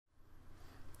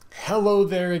Hello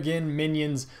there again,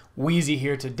 minions. Wheezy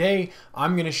here. Today,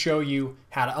 I'm going to show you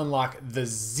how to unlock the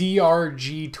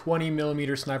ZRG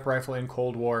 20mm sniper rifle in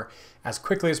Cold War as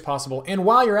quickly as possible. And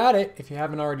while you're at it, if you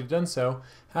haven't already done so,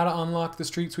 how to unlock the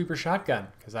Streetsweeper shotgun,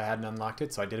 because I hadn't unlocked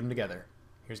it, so I did them together.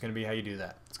 Here's going to be how you do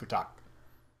that. Let's go talk.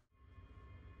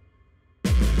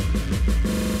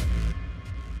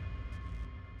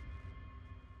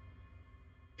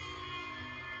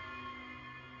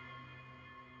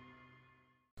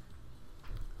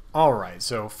 Alright,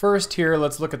 so first here,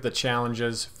 let's look at the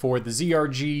challenges. For the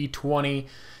ZRG 20,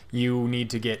 you need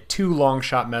to get 2 long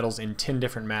shot medals in 10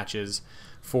 different matches.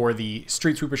 For the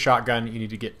Streetsweeper shotgun, you need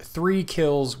to get 3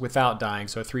 kills without dying,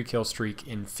 so a 3-kill streak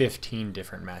in 15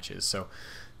 different matches. So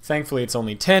thankfully it's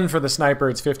only 10 for the sniper,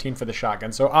 it's 15 for the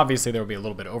shotgun, so obviously there will be a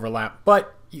little bit of overlap,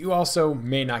 but you also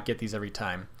may not get these every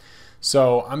time.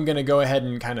 So I'm going to go ahead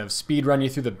and kind of speed run you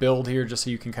through the build here just so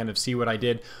you can kind of see what I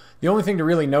did. The only thing to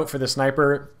really note for the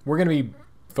sniper, we're going to be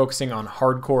focusing on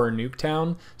hardcore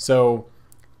Nuketown. So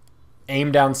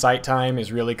aim down sight time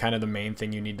is really kind of the main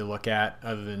thing you need to look at.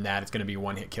 Other than that, it's going to be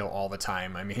one hit kill all the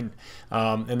time. I mean,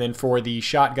 and then for the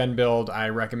shotgun build, I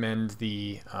recommend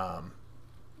the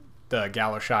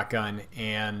Gallo shotgun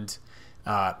and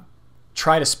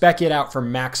try to spec it out for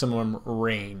maximum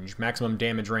range, maximum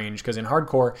damage range, because in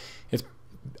hardcore it's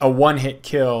a one-hit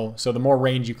kill, so the more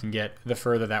range you can get, the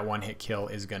further that one-hit kill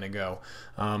is going to go.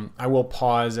 I will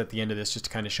pause at the end of this just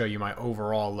to kind of show you my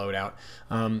overall loadout.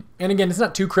 And again, it's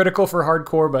not too critical for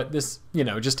hardcore, but this, you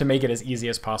know, just to make it as easy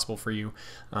as possible for you,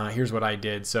 here's what I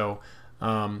did. So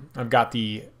I've got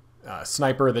the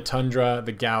sniper, the tundra,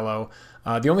 the Gallo.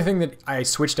 The only thing that I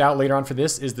switched out later on for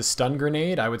this is the stun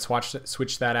grenade. I would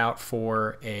switch that out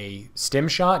for a stim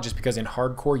shot, just because in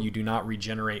hardcore you do not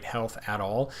regenerate health at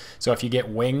all. So if you get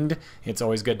winged, it's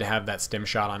always good to have that stim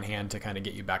shot on hand to kind of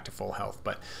get you back to full health.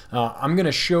 But I'm going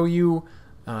to show you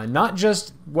not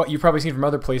just what you've probably seen from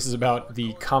other places about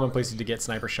the common places to get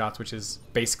sniper shots, which is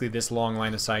basically this long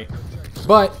line of sight,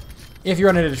 but if you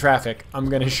run into traffic, I'm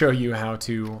going to show you how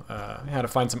to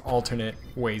find some alternate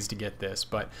ways to get this.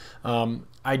 But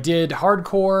I did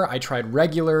hardcore. I tried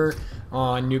regular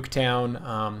on Nuketown.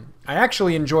 I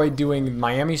actually enjoyed doing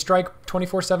Miami Strike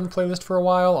 24/7 playlist for a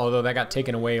while, although that got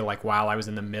taken away like while I was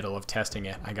in the middle of testing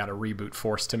it. I got a reboot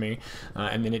forced to me,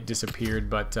 and then it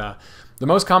disappeared. But the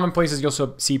most common places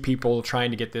you'll see people trying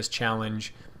to get this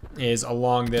challenge is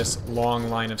along this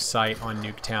long line of sight on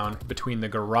Nuketown between the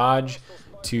garage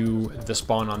to the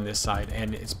spawn on this side,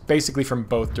 and it's basically from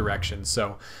both directions.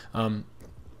 So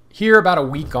here, about a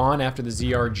week on after the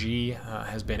ZRG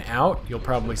has been out, you'll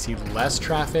probably see less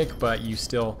traffic, but you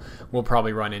still will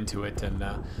probably run into it. And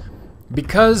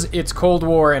because it's Cold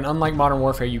War, and unlike Modern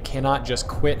Warfare, you cannot just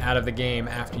quit out of the game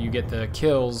after you get the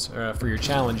kills for your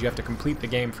challenge. You have to complete the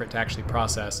game for it to actually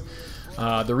process.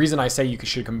 The reason I say you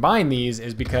should combine these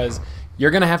is because you're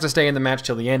going to have to stay in the match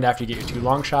till the end after you get your 2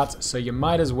 long shots, so you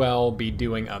might as well be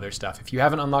doing other stuff. If you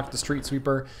haven't unlocked the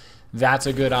Streetsweeper, that's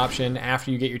a good option. After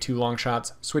you get your 2 long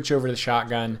shots, switch over to the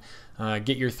shotgun,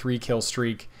 get your 3-kill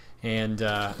streak, and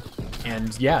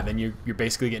yeah, then you're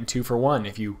basically getting 2 for 1.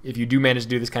 If you do manage to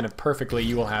do this kind of perfectly,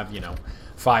 you will have, you know,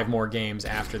 5 more games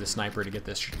after the sniper to get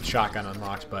this shotgun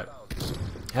unlocked. But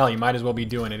hell, you might as well be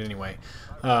doing it anyway.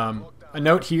 A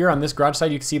note here on this garage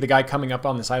side, you can see the guy coming up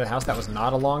on the side of the house. That was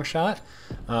not a long shot.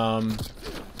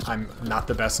 I'm not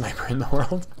the best sniper in the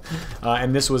world.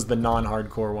 And this was the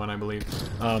non-hardcore one, I believe.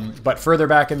 But further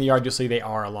back in the yard, you'll see they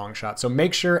are a long shot. So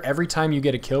make sure every time you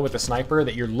get a kill with a sniper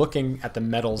that you're looking at the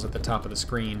medals at the top of the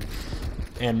screen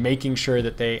and making sure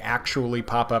that they actually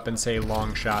pop up and say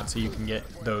long shot, so you can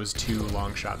get those 2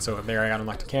 long shots. So there I got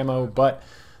unlocked a camo, but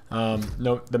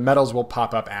no, the medals will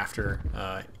pop up after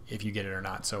if you get it or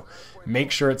not. So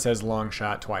make sure it says long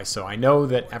shot twice. So I know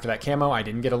that after that camo, I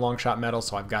didn't get a long shot medal,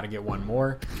 so I've got to get 1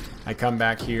 more. I come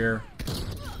back here,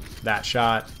 that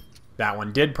shot, that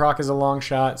one did proc as a long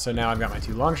shot, so now I've got my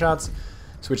 2 long shots.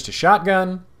 Switch to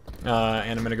shotgun, and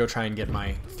I'm going to go try and get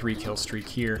my 3-kill streak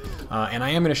here. And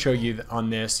I am going to show you on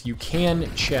this, you can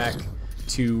check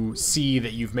to see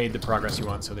that you've made the progress you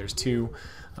want. So there's 2.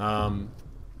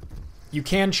 You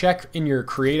can check in your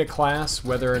create a class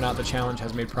whether or not the challenge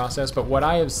has made process, but what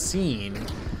I have seen,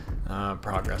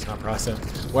 progress, not process,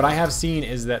 what I have seen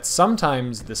is that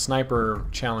sometimes the sniper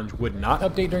challenge would not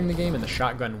update during the game and the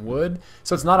shotgun would.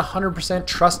 So it's not 100%.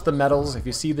 Trust the medals. If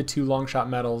you see the 2 long shot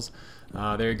medals,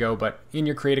 there you go. But in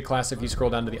your create a class, if you scroll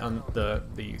down to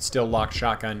the still locked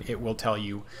shotgun, it will tell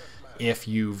you if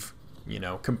you've, you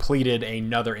know, completed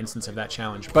another instance of that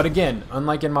challenge. But again,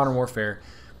 unlike in Modern Warfare,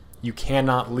 you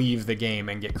cannot leave the game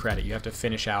and get credit. You have to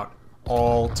finish out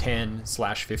all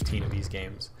 10/15 of these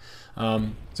games.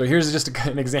 So here's just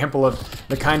an example of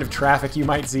the kind of traffic you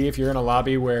might see if you're in a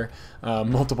lobby where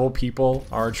multiple people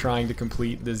are trying to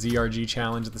complete the ZRG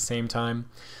challenge at the same time.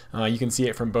 You can see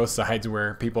it from both sides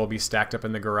where people will be stacked up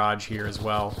in the garage here as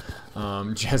well,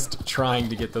 just trying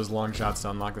to get those long shots to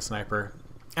unlock the sniper.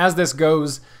 As this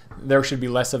goes, there should be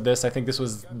less of this. I think this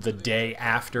was the day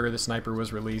after the sniper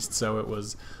was released, so it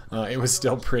was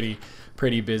still pretty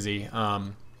busy.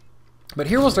 But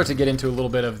here we'll start to get into a little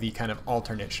bit of the kind of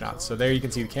alternate shots. So there you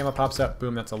can see the camo pops up,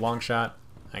 boom, that's a long shot.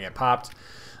 I get popped.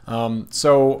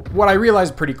 So what I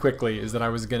realized pretty quickly is that I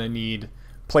was going to need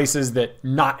places that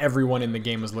not everyone in the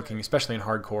game was looking, especially in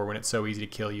hardcore when it's so easy to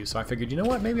kill you. So I figured, you know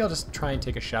what, maybe I'll just try and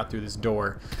take a shot through this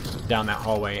door down that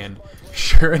hallway, and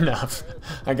sure enough,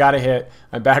 I got a hit.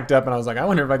 I backed up and I was like, I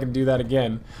wonder if I can do that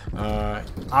again.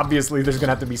 Obviously there's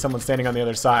gonna have to be someone standing on the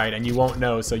other side and you won't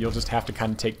know, so you'll just have to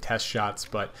kind of take test shots,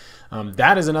 but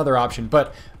that is another option.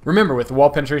 But remember, with wall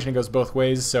penetration it goes both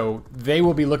ways, so they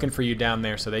will be looking for you down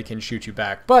there so they can shoot you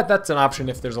back, but that's an option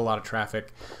if there's a lot of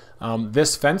traffic.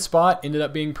 This fence spot ended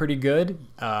up being pretty good.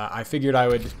 I figured I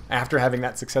would, after having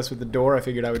that success with the door, I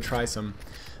figured I would try some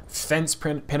fence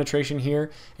penetration here.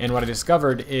 And what I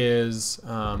discovered is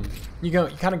you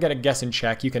kind of get a guess and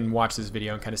check. You can watch this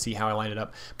video and kind of see how I lined it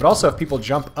up. But also, if people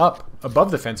jump up above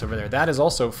the fence over there, that is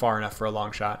also far enough for a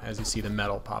long shot, as you see the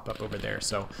metal pop up over there.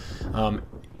 So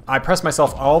I pressed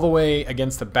myself all the way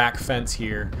against the back fence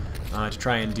here to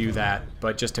try and do that,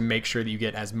 but just to make sure that you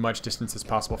get as much distance as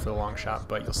possible for the long shot.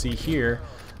 But you'll see here,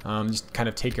 just kind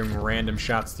of taking random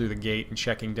shots through the gate and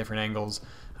checking different angles.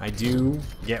 I do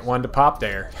get one to pop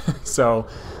there. So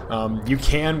you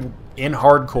can, in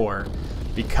hardcore,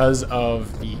 because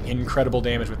of the incredible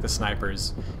damage with the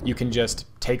snipers, you can just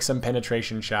take some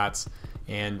penetration shots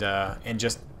and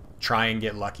just try and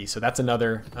get lucky. So that's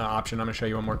another option. I'm going to show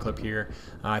you one more clip here.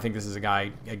 I think this is a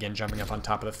guy, again, jumping up on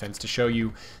top of the fence to show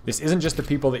you this isn't just the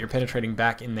people that you're penetrating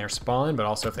back in their spawn, but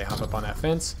also if they hop up on that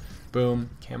fence,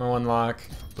 boom, camo unlock,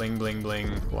 bling, bling,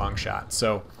 bling, long shot.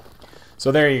 So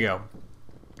there you go.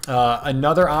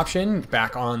 Another option,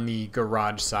 back on the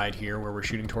garage side here, where we're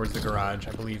shooting towards the garage.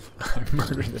 I believe I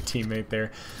murdered the teammate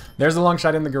there. There's a long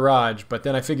shot in the garage, but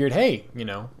then I figured, hey, you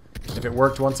know, if it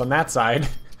worked once on that side,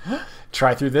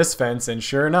 try through this fence, and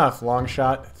sure enough, long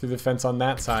shot through the fence on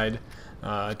that side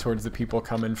towards the people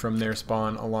coming from their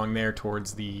spawn along there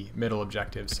towards the middle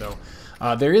objective. So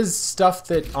there is stuff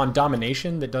that on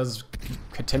domination that does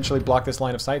potentially block this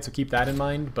line of sight, so keep that in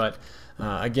mind. But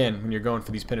again, when you're going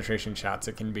for these penetration shots,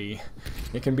 it can be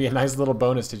a nice little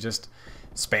bonus to just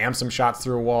spam some shots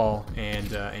through a wall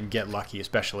and get lucky,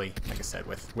 especially, like I said,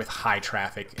 with high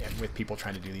traffic and with people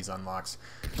trying to do these unlocks.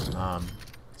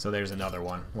 So there's another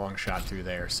one, long shot through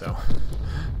there. So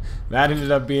that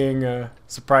ended up being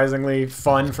surprisingly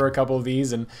fun for a couple of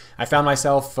these, and I found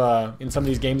myself in some of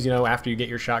these games, you know, after you get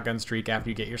your shotgun streak, after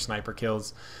you get your sniper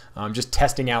kills, just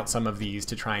testing out some of these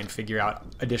to try and figure out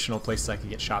additional places I could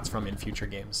get shots from in future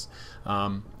games.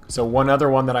 So one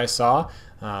other one that I saw,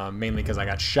 mainly because I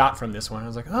got shot from this one, I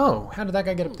was like, oh, how did that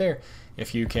guy get up there?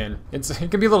 If you can, it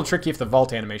can be a little tricky if the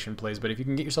vault animation plays, but if you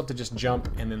can get yourself to just jump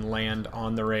and then land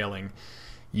on the railing,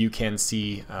 you can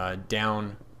see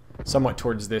down somewhat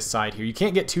towards this side here. You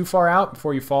can't get too far out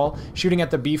before you fall. Shooting at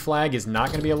the B flag is not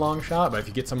going to be a long shot, but if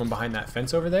you get someone behind that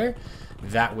fence over there,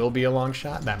 that will be a long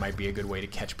shot. That might be a good way to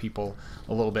catch people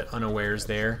a little bit unawares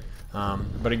there.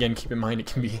 But again, keep in mind it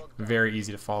can be very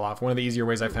easy to fall off. One of the easier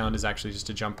ways I found is actually just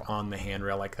to jump on the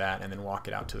handrail like that and then walk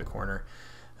it out to the corner.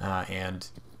 And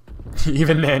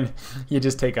even then, you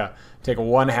just take a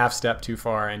 1/2 step too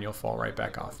far and you'll fall right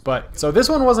back off. But so this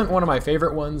one wasn't one of my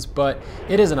favorite ones, but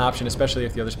it is an option, especially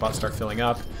if the other spots start filling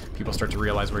up, people start to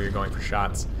realize where you're going for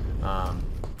shots.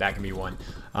 That can be one.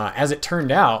 As it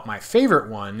turned out, my favorite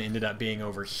one ended up being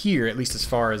over here, at least as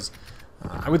far as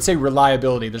I would say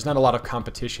reliability. There's not a lot of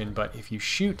competition, but if you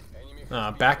shoot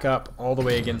back up all the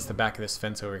way against the back of this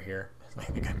fence over here, I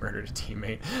think I murdered a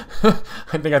teammate.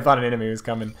 I think I thought an enemy was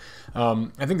coming.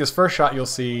 I think this first shot you'll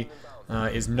see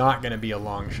is not going to be a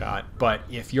long shot, but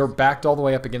if you're backed all the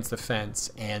way up against the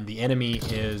fence and the enemy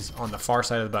is on the far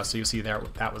side of the bus, so you'll see there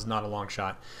that was not a long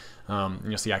shot. And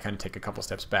you'll see I kind of take a couple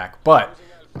steps back. But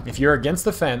if you're against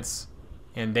the fence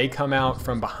and they come out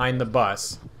from behind the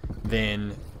bus,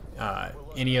 then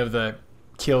any of the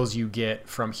kills you get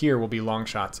from here will be long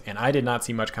shots. And I did not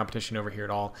see much competition over here at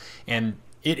all. And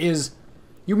it is,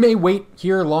 you may wait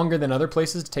here longer than other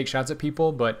places to take shots at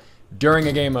people, but during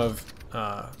a game of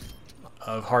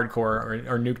hardcore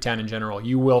or Nuketown in general,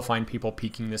 you will find people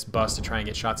peeking this bus to try and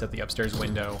get shots at the upstairs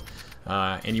window.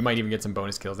 and you might even get some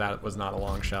bonus kills. That was not a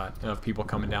long shot of people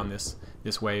coming down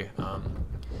this way. I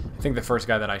think the first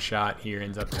guy that I shot here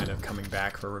ends up kind of coming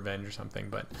back for revenge or something.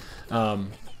 But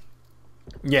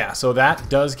yeah, so that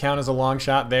does count as a long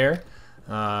shot there.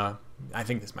 I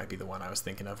think this might be the one I was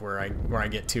thinking of where I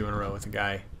get 2 in a row with a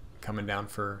guy coming down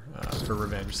for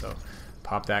revenge. So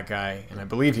pop that guy, and I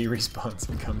believe he respawns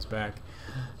and comes back.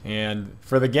 And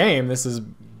for the game, this is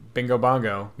bingo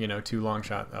bongo, you know, 2 long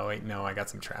shot. Oh wait, no, I got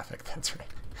some traffic. That's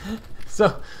right.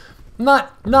 So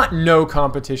not no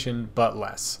competition, but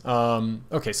less.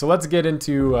 Okay, so let's get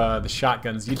into the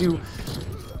shotguns. You do,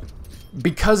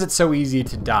 because it's so easy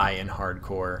to die in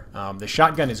hardcore, the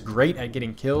shotgun is great at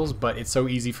getting kills, but it's so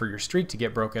easy for your streak to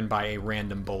get broken by a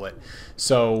random bullet.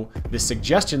 So the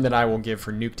suggestion that I will give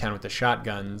for Nuketown with the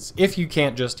shotguns, if you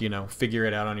can't just, you know, figure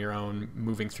it out on your own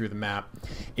moving through the map,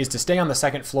 is to stay on the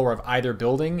second floor of either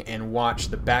building and watch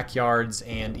the backyards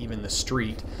and even the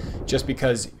street, just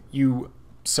because you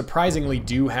surprisingly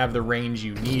do have the range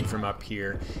you need from up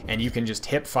here, and you can just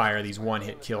hip fire these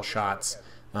one-hit kill shots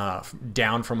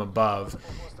down from above,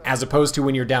 as opposed to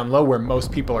when you're down low where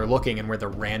most people are looking and where the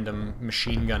random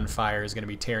machine gun fire is going to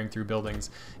be tearing through buildings.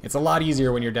 It's a lot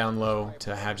easier when you're down low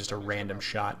to have just a random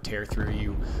shot tear through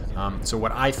you. So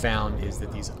what I found is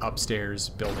that these upstairs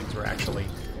buildings were actually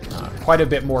quite a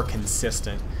bit more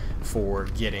consistent for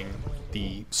getting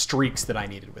the streaks that I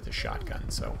needed with a shotgun.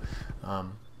 So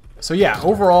so yeah,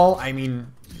 overall, I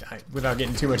mean, without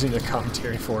getting too much into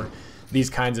commentary for these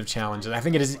kinds of challenges, I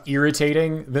think it is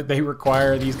irritating that they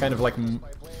require these kind of like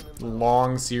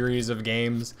long series of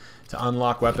games to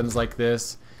unlock weapons like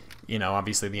this. You know,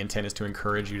 obviously the intent is to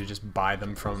encourage you to just buy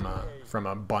them from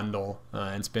a bundle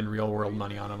and spend real world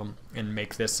money on them, and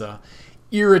make this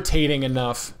irritating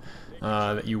enough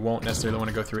that you won't necessarily want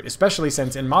to go through it, especially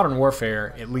since in Modern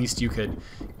Warfare, at least you could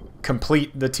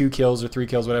complete the 2 kills or 3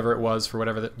 kills, whatever it was, for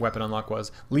whatever the weapon unlock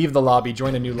was, leave the lobby,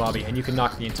 join a new lobby, and you can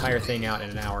knock the entire thing out in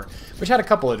an hour, which had a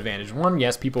couple of advantages. One,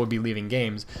 yes, people would be leaving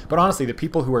games, but honestly, the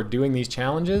people who are doing these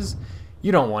challenges,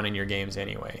 you don't want in your games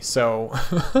anyway. So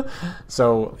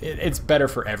so it's better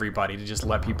for everybody to just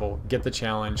let people get the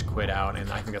challenge, quit out,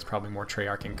 and I think that's probably more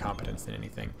Treyarch incompetence than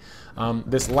anything.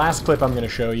 This last clip I'm going to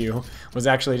show you was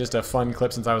actually just a fun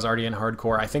clip since I was already in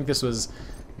hardcore. I think this was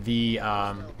the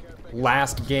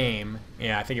last game.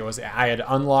 Yeah, I think it was. I had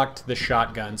unlocked the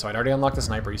shotgun, so I'd already unlocked the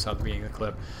sniper. You saw at the beginning of the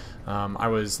clip.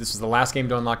 This was the last game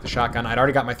to unlock the shotgun. I'd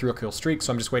already got my 3-kill streak,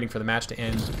 so I'm just waiting for the match to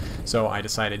end. So I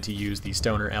decided to use the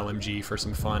Stoner LMG for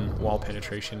some fun wall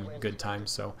penetration, good times.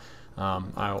 So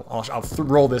I'll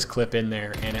roll this clip in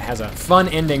there, and it has a fun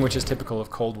ending, which is typical of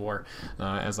Cold War,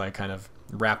 as I kind of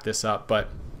wrap this up. But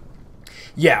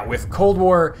yeah, with Cold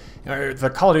War,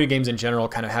 the Call of Duty games in general,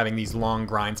 kind of having these long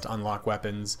grinds to unlock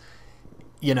weapons,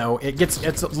 you know, it's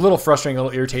a little frustrating, a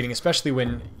little irritating, especially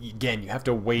when, again, you have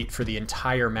to wait for the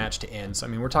entire match to end. So, I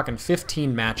mean, we're talking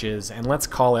 15 matches, and let's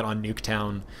call it on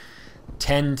Nuketown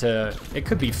 10 to, it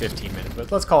could be 15 minutes,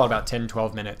 but let's call it about 10,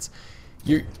 12 minutes.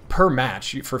 Per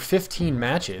match, for 15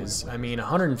 matches, I mean,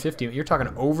 150, you're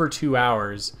talking over 2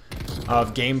 hours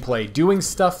of gameplay, doing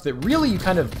stuff that really you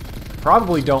kind of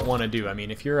probably don't want to do. I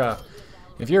mean, if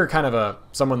you're kind of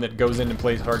someone that goes in and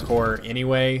plays hardcore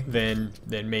anyway, then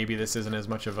maybe this isn't as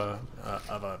much of a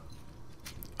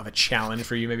challenge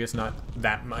for you. Maybe it's not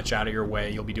that much out of your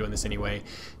way. You'll be doing this anyway,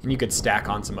 and you could stack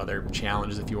on some other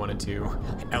challenges if you wanted to,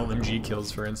 LMG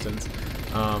kills, for instance.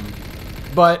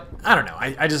 But I don't know.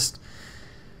 I just,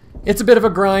 it's a bit of a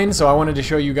grind, so I wanted to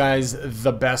show you guys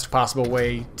the best possible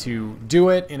way to do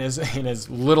it in as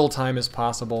little time as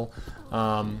possible.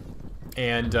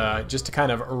 And just to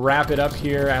kind of wrap it up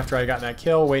here, after I got that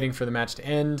kill, waiting for the match to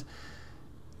end,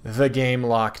 the game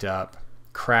locked up,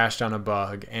 crashed on a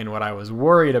bug, and what I was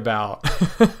worried about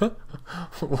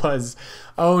was,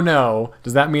 oh no,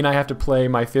 does that mean I have to play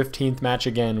my 15th match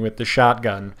again with the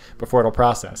shotgun before it'll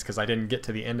process? Because I didn't get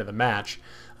to the end of the match.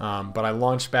 But I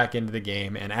launched back into the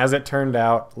game, and as it turned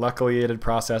out, luckily it had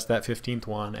processed that 15th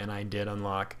one, and I did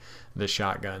unlock the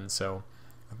shotgun. So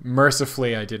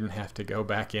mercifully, I didn't have to go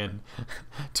back in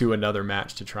to another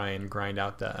match to try and grind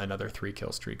out another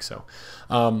 3-kill streak. So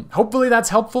hopefully that's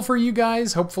helpful for you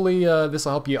guys. Hopefully this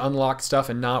will help you unlock stuff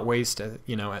and not waste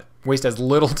as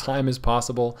little time as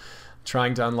possible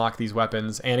trying to unlock these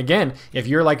weapons. And again, if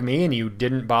you're like me and you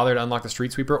didn't bother to unlock the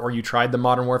Streetsweeper, or you tried the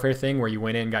Modern Warfare thing where you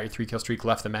went in, got your 3-kill streak,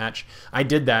 left the match, I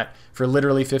did that for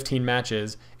literally 15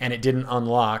 matches, and it didn't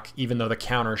unlock, even though the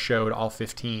counter showed all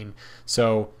 15.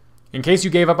 So in case you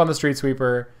gave up on the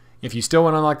Streetsweeper, if you still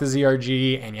want to unlock the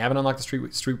ZRG and you haven't unlocked the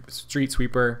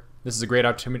Streetsweeper, this is a great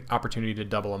opportunity to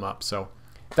double them up. So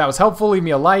if that was helpful, leave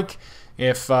me a like.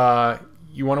 If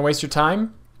you want to waste your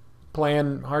time,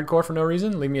 playing hardcore for no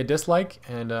reason, leave me a dislike,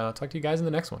 and I'll talk to you guys in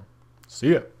the next one.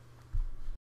 See ya.